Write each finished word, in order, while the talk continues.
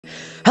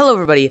Hello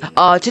everybody,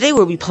 today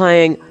we'll be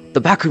playing the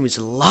backrooms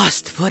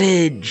lost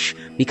footage,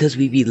 because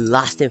we be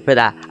lost in for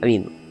that. I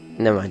mean,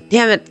 never mind,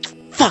 damn it,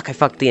 fuck, I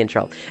fucked the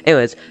intro.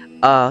 Anyways,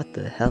 what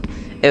the hell?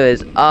 Anyways,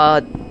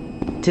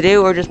 today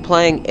we're just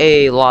playing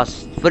a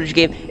lost footage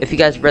game. If you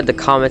guys read the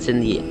comments in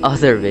the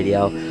other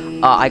video,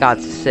 I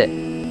got sick.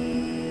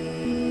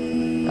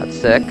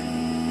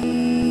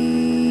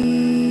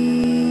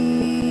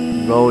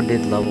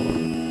 Roaded level.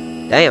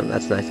 Damn,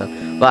 that's nice though.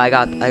 But I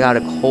got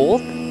a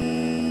cold.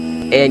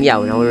 And yeah,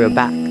 now we were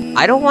back.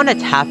 I don't want to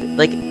tap it.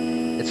 Like,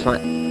 it's fine.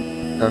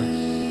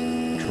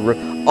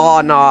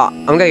 Oh, nah.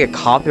 I'm gonna get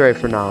copyright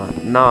for nah.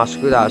 Nah,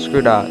 screw that.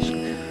 Screw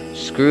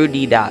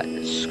that.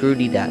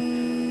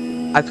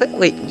 I played.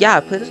 Wait, yeah,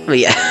 I played this one.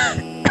 Yeah.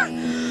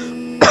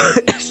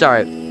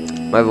 Sorry.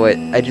 My voice.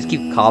 I just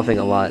keep coughing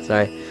a lot.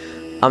 Sorry.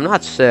 I'm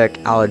not sick.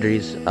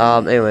 Allergies.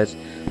 Anyways.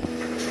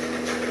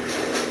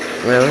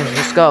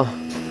 Let's go.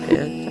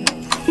 Yeah.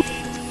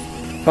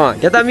 Come on.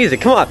 Get that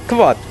music. Come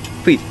on.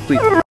 Please.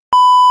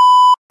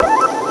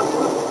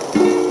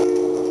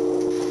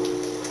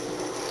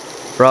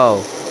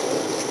 Bro,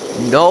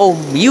 no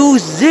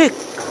music.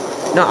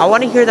 No, I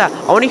want to hear that.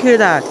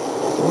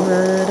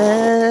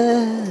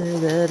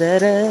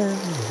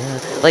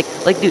 Like,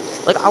 dude,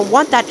 like, I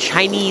want that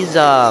Chinese.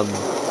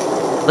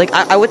 Like,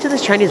 I went to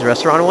this Chinese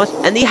restaurant once,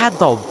 and they had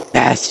the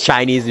best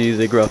Chinese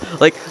music, bro.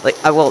 Like,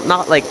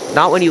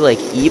 not when you like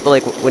eat, but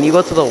like when you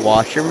go to the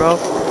washroom, bro.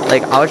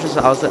 Like, I just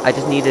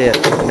need to,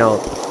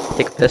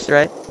 take a piss,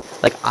 right?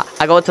 Like,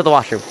 I go into the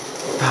washroom,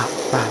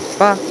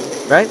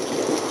 right?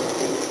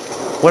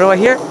 What do I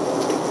hear?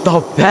 The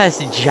best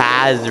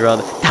jazz, bro.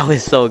 That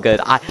was so good.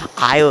 I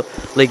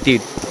like,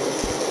 dude.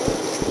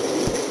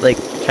 Like,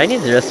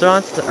 Chinese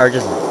restaurants are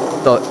just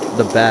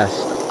the best.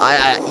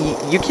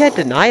 You can't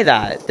deny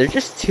that. They're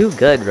just too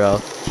good, bro.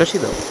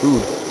 Especially the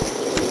food.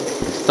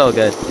 So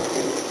good.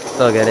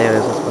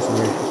 Anyways, what's in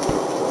here?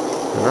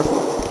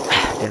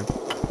 Damn.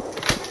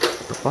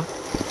 The fuck?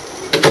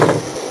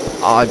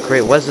 Oh,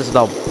 great. What's this?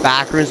 The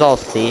backrooms all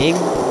seeing?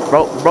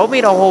 Bro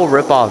made a whole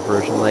rip-off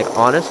version. Like,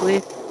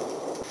 honestly.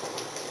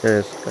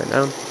 There's going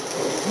down.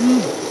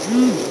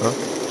 Oh,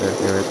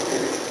 there's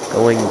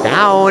going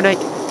down.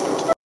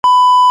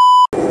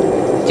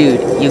 Dude,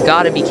 you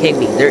gotta be kidding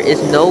me. There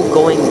is no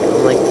going.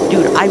 Like,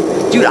 dude,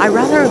 I'd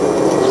rather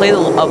play a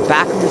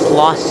backrooms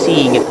lost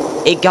seeing.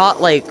 It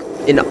got like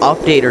an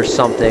update or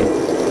something.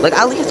 Like,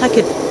 at least I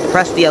could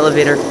press the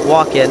elevator,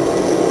 walk in.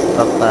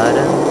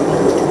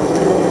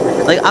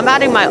 Like, I'm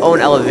adding my own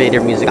elevator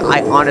music.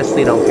 I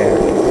honestly don't care.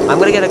 I'm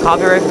gonna get a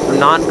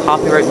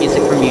non-copyright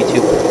music from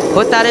YouTube.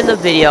 Put that in the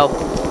video.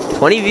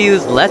 20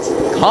 views. Let's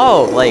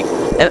go. Like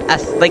I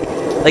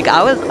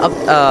was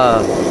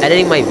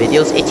editing my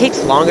videos. It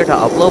takes longer to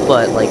upload,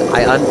 but like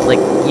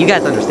you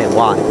guys understand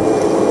why.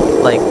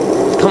 Like,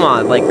 come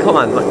on.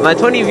 My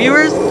 20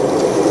 viewers.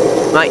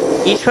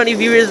 Each 20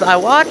 viewers I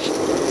watch.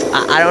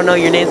 I don't know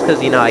your names because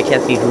I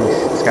can't see who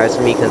subscribes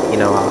to me because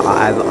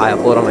I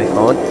upload on my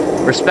phone.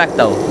 Respect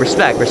though.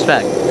 Respect.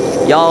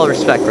 Y'all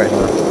respect right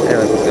now.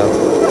 Anyways, let's go.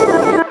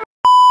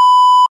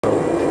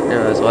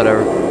 Anyways,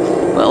 whatever.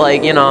 But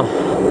like, yeah,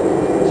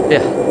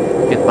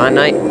 goodbye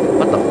night.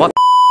 What the fuck?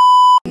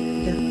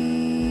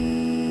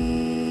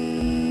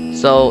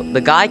 So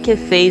the guy can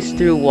phase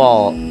through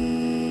wall.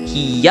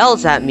 He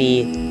yells at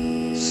me,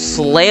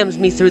 slams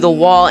me through the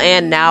wall,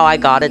 and now I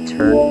gotta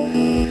turn. Oh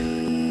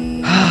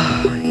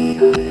my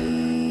god.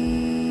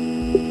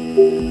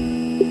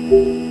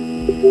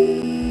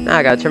 Now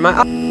I gotta turn my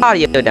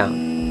audio down.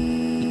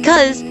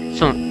 Because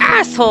some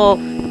asshole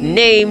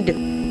named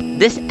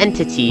this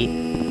entity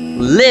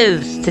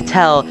lives to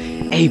tell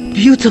a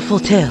beautiful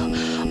tale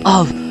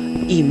of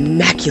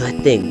immaculate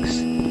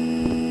things.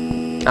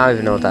 I don't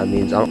even know what that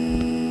means.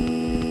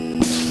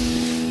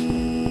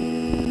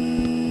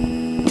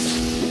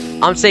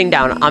 I'm sitting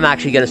down. I'm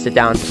actually gonna sit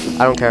down.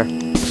 I don't care.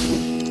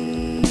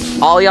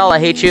 All y'all, I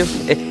hate you.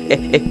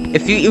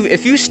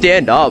 If you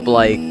stand up,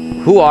 like,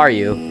 who are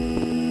you?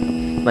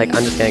 Like,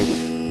 I'm just kidding.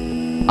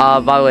 By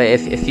the way,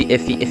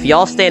 if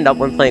y'all stand up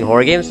when playing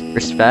horror games,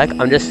 respect.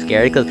 I'm just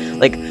scared because,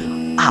 like,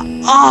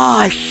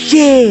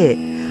 shit.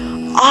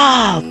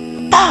 Fuck.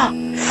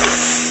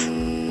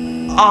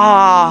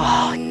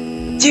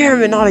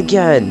 Damn it, not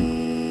again.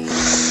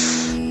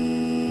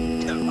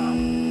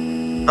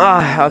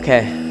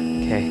 Okay.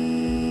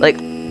 Like,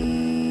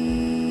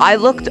 I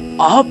looked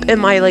up in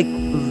my, like,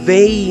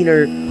 vein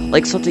or,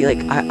 like, something,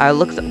 like, I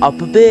looked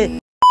up a bit.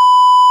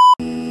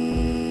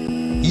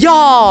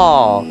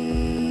 Y'all!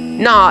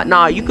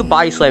 Nah, you could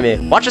body slam me.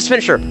 Watch this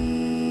finisher.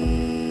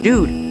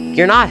 Dude,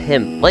 you're not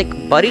him. Like,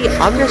 buddy,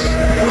 I'm just...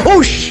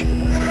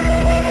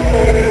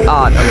 Oh,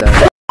 I'm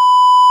dead.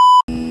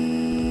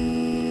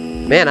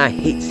 Man, I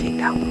hate staying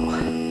down,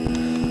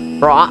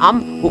 bro.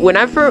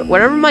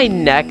 Whenever my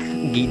neck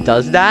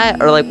does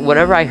that, or like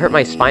whenever I hurt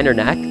my spine or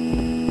neck,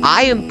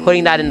 I'm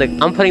putting that in the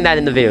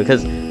video,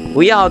 because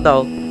we all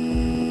know.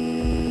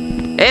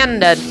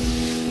 And dead.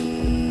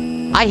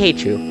 I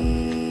hate you.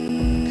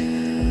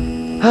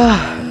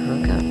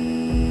 Okay.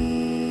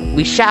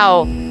 We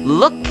shall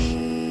look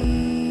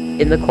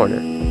in the corner.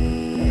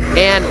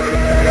 And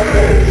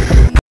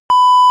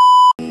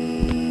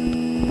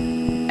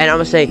I'm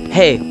gonna say,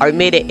 hey, I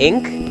made it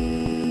ink.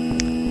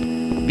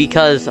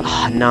 Because,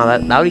 no,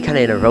 that would be kind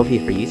of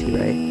inappropriate for YouTube,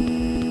 right?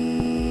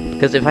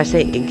 Because if I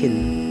say ink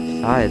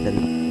inside,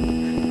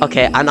 then...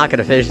 Okay, I'm not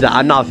gonna finish that.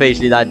 I'm not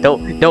finishing that.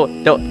 Don't.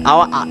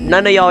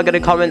 None of y'all are gonna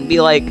comment and be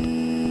like...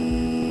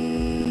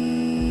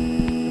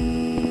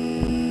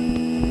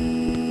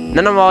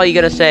 None of all you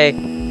gonna say,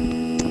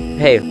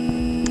 hey,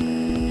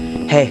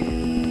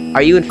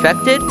 are you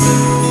infected?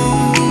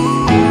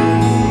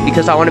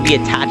 Because I want to be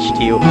attached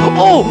to you.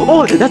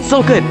 Oh, that's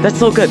so good. That's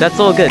so good. That's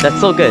so good. That's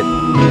so good.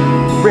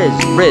 Riz.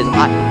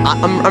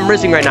 I'm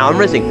rizzing right now. I'm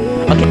rizzing.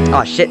 Okay.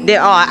 Oh shit.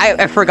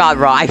 I forgot,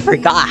 bro. I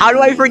forgot. How do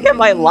I forget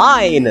my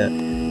line?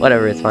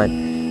 Whatever. It's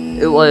fine.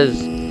 It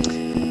was.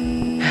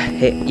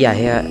 Hey.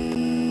 Yeah.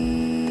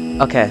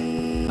 Okay.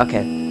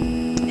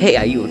 Hey,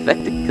 are you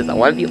infected? Because I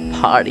want to be a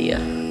part of you.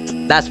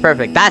 That's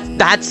perfect.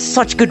 That's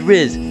such good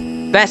riz.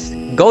 Best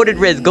goated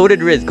riz.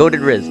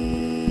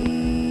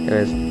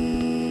 Anyways.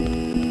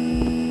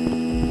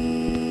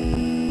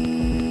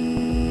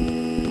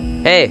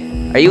 Hey,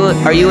 are you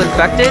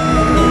infected?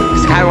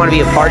 Cause I kinda wanna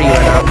be a part of you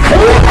right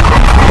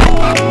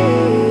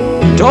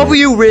now.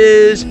 W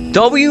Riz!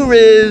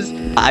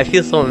 I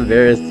feel so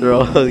embarrassed,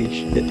 bro. Holy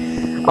shit.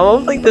 I'm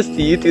uploading this to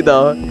YouTube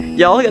though.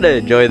 Y'all gonna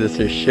enjoy this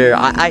for sure.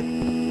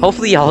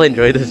 Hopefully y'all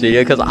enjoy this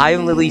video because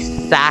I'm literally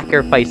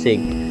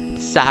sacrificing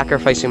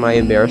my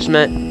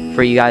embarrassment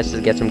for you guys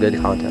to get some good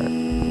content.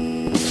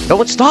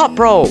 Don't stop,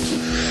 bro!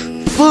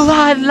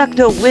 Fly like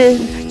the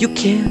wind, you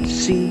can't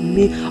see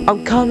me.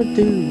 I'm coming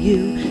through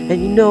you,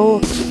 and you know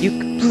you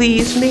can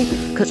please me.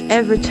 Cause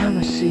every time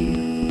I see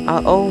you,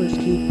 I always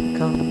keep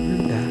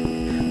coming back.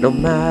 No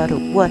matter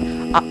what,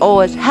 I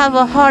always have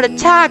a heart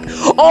attack.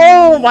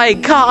 Oh my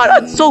god,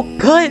 that's so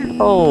good,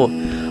 bro.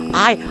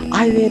 I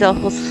made a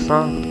whole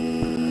song,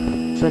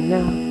 so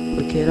now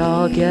we could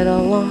all get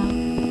along.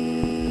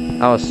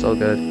 That was so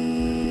good.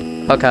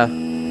 Okay,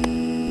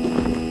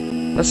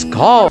 let's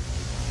go.